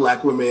 how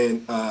Black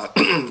women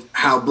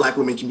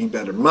can be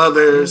better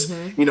mothers,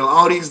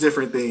 all these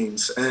different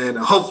things. And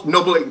I hope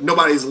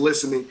nobody's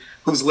listening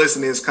who's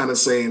listening is kind of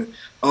saying,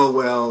 oh,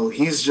 well,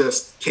 he's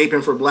just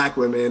caping for Black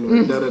women.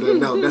 Or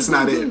No, that's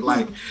not it.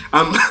 Like,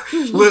 I'm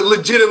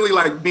legitimately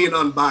like being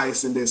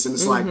unbiased in this. And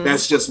it's like,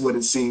 that's just what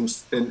it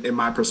seems in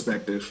my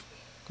perspective.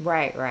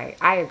 Right.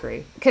 I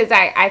agree. Because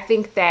I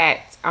think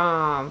that,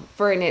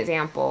 for an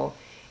example,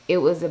 it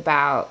was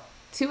about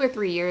 2 or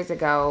 3 years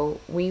ago,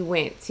 we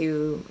went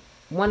to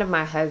one of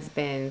my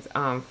husband's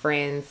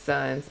friend's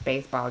son's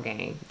baseball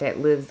game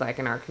that lives like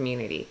in our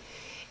community.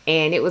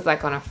 And it was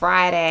like on a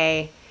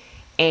Friday,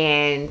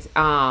 and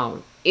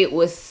it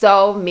was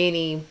so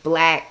many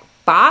Black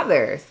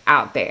fathers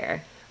out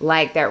there,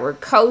 like that were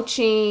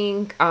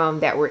coaching,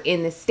 that were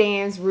in the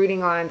stands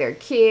rooting on their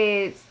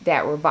kids,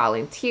 that were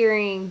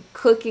volunteering,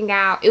 cooking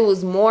out. It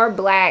was more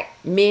Black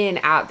men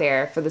out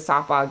there for the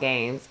softball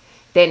games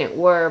than it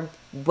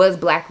was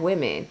Black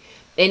women.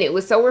 And it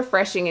was so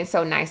refreshing and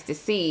so nice to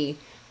see.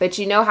 But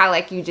you know how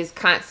like you just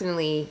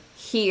constantly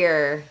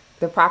hear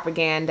the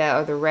propaganda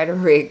or the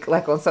rhetoric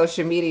like on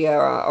social media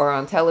or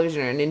on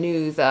television or in the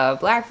news of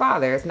Black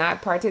fathers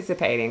not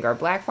participating, or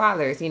Black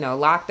fathers,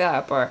 locked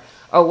up or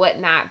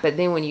whatnot. But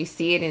then when you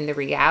see it in the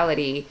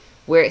reality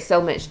where it's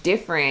so much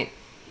different,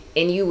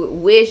 and you would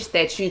wish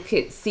that you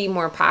could see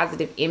more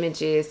positive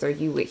images, or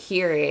you would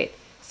hear it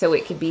so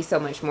it could be so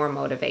much more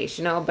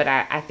motivational. But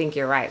I think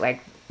you're right.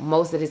 Like,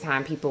 most of the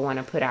time people want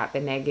to put out the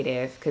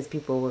negative because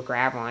people will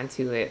grab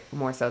onto it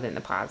more so than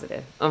the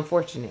positive,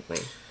 unfortunately.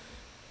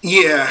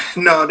 Yeah,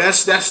 no,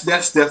 that's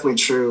definitely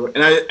true.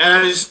 And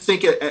I just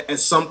think at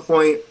some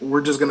point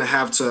we're just going to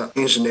have to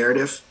change the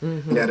narrative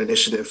in that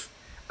initiative.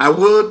 I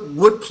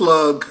would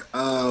plug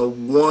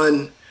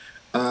one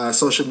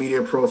social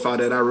media profile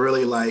that I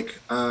really like.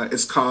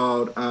 It's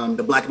called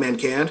The Black Man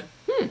Can.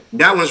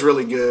 That one's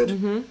really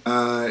good.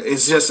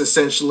 It's just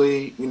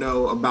essentially,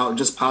 about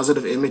just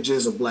positive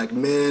images of Black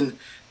men,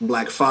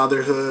 Black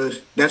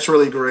fatherhood. That's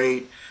really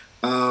great.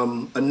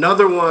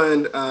 Another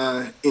one,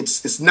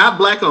 it's not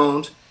Black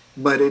owned,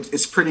 but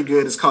it's pretty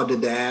good. It's called The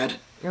Dad.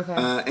 Okay.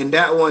 And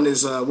that one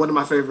is one of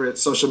my favorite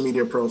social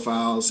media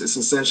profiles. It's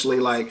essentially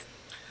like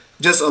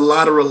just a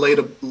lot of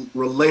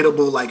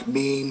relatable like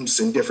memes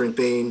and different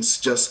things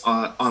just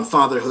on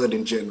fatherhood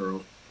in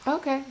general.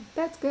 Okay,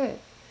 that's good.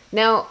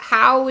 Now,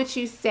 how would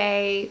you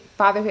say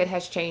fatherhood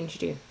has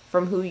changed you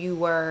from who you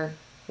were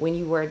when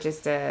you were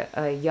just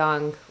a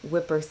young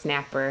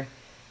whippersnapper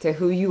to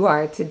who you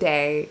are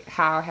today?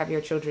 How have your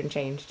children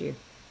changed you?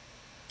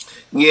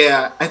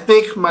 Yeah, I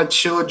think my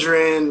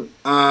children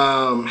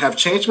have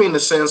changed me in the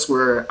sense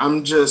where I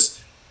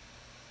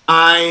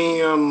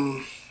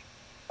am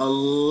a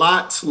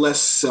lot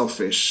less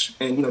selfish,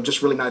 and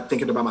just really not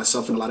thinking about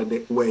myself in a lot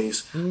of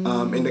ways. And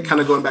then kind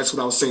of going back to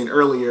what I was saying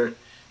earlier,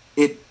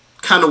 it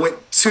kind of went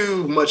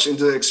too much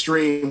into the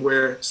extreme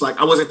where it's like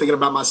I wasn't thinking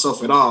about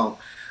myself at all.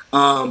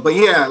 But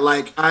yeah,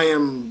 like I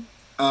am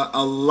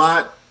a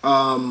lot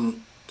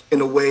in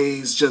the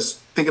ways just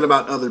thinking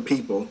about other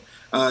people.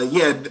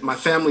 Yeah, my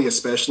family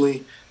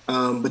especially,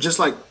 but just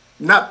like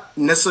not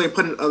necessarily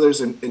putting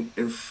others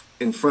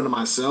in front of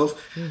myself,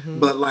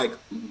 but like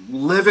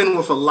living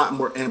with a lot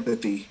more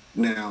empathy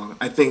now.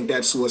 I think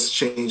that's what's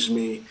changed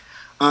me,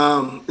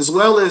 as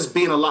well as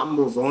being a lot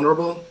more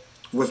vulnerable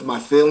with my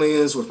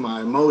feelings, with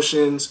my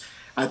emotions.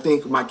 I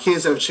think my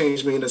kids have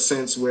changed me in a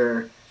sense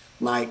where,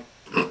 like,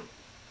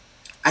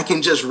 I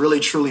can just really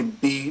truly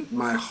be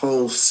my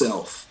whole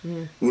self,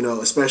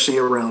 especially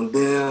around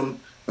them,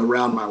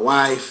 around my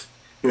wife.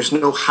 There's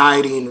no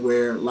hiding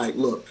where, like,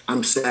 look,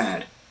 I'm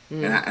sad.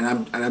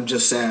 And I'm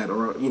just sad,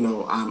 or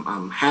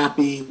I'm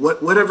happy,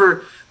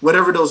 whatever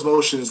those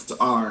emotions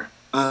are,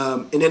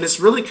 and then it's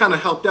really kind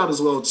of helped out as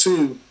well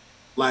too,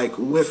 like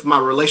with my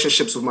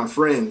relationships with my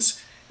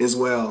friends as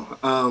well.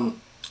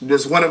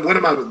 There's one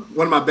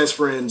of my best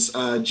friends,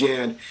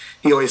 Jan.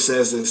 He always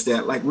says this,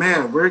 that like,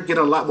 man, we're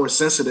getting a lot more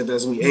sensitive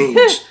as we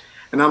age,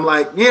 and I'm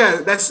like,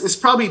 yeah, it's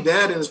probably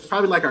that, and it's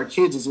probably like our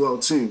kids as well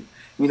too.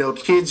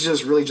 Kids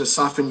just really just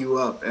soften you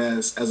up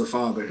as a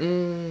father.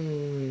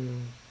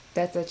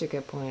 That's such a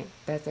good point.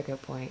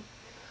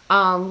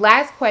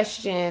 Last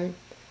question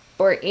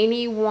for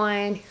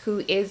anyone who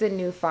is a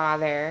new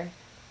father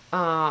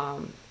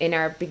and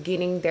are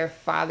beginning their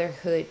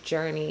fatherhood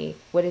journey.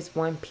 What is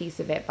one piece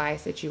of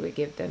advice that you would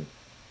give them?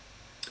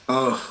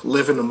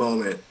 Live in the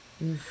moment.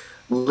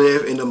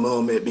 Live in the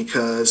moment,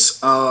 because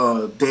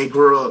they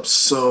grow up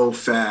so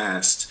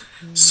fast,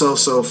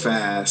 so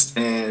fast,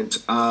 and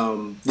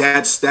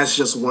that's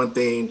just one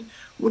thing.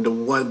 With the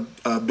one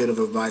bit of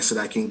advice that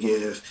I can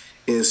give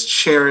is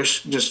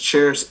cherish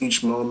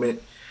each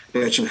moment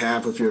that you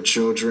have with your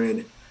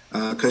children,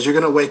 because you're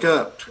gonna wake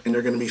up and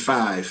they're gonna be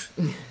 5,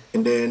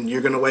 and then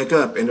you're gonna wake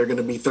up and they're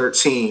gonna be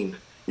 13.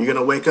 You're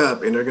gonna wake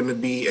up and they're gonna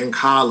be in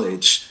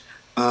college,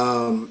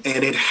 and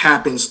it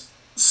happens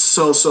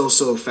so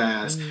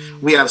fast.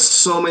 We have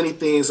so many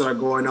things that are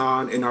going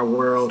on in our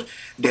world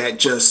that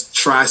just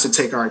tries to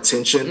take our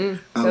attention,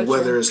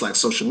 whether it's like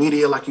social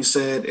media, like you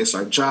said, it's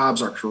our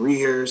jobs, our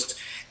careers,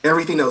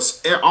 everything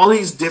else. All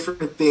these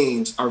different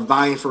things are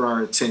vying for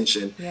our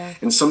attention. Yeah.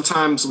 And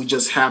sometimes we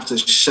just have to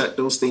shut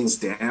those things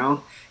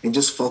down and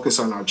just focus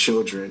on our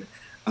children.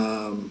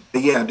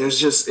 But yeah,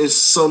 it's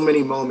so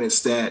many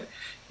moments that,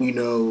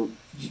 you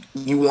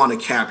want to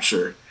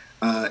capture.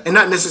 And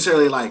not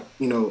necessarily like,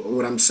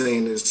 what I'm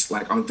saying is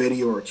like on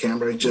video or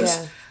camera,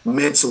 just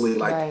mentally,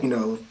 like,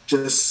 right.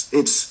 Just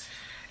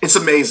it's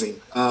amazing.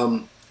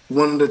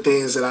 One of the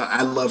things that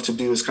I love to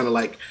do is kind of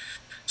like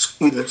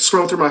either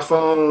scroll through my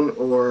phone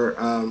or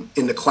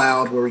in the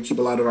cloud where we keep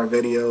a lot of our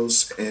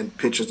videos and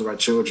pictures of our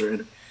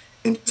children.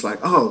 And it's like,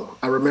 oh,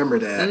 I remember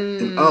that.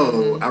 And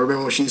oh, I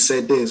remember when she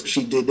said this, or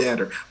she did that,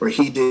 or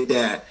he did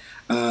that.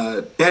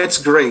 That's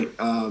great.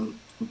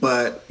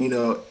 But,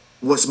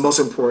 what's most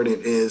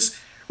important is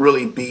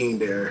really being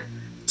there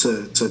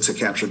to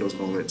capture those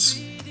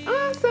moments.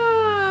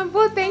 Awesome.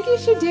 Well, thank you,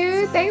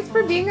 Shadu. Thanks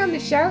for being on the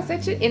show.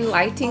 Such an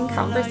enlightening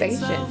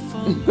conversation.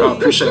 I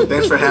appreciate it.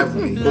 Thanks for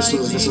having me. This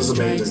was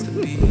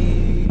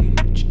amazing.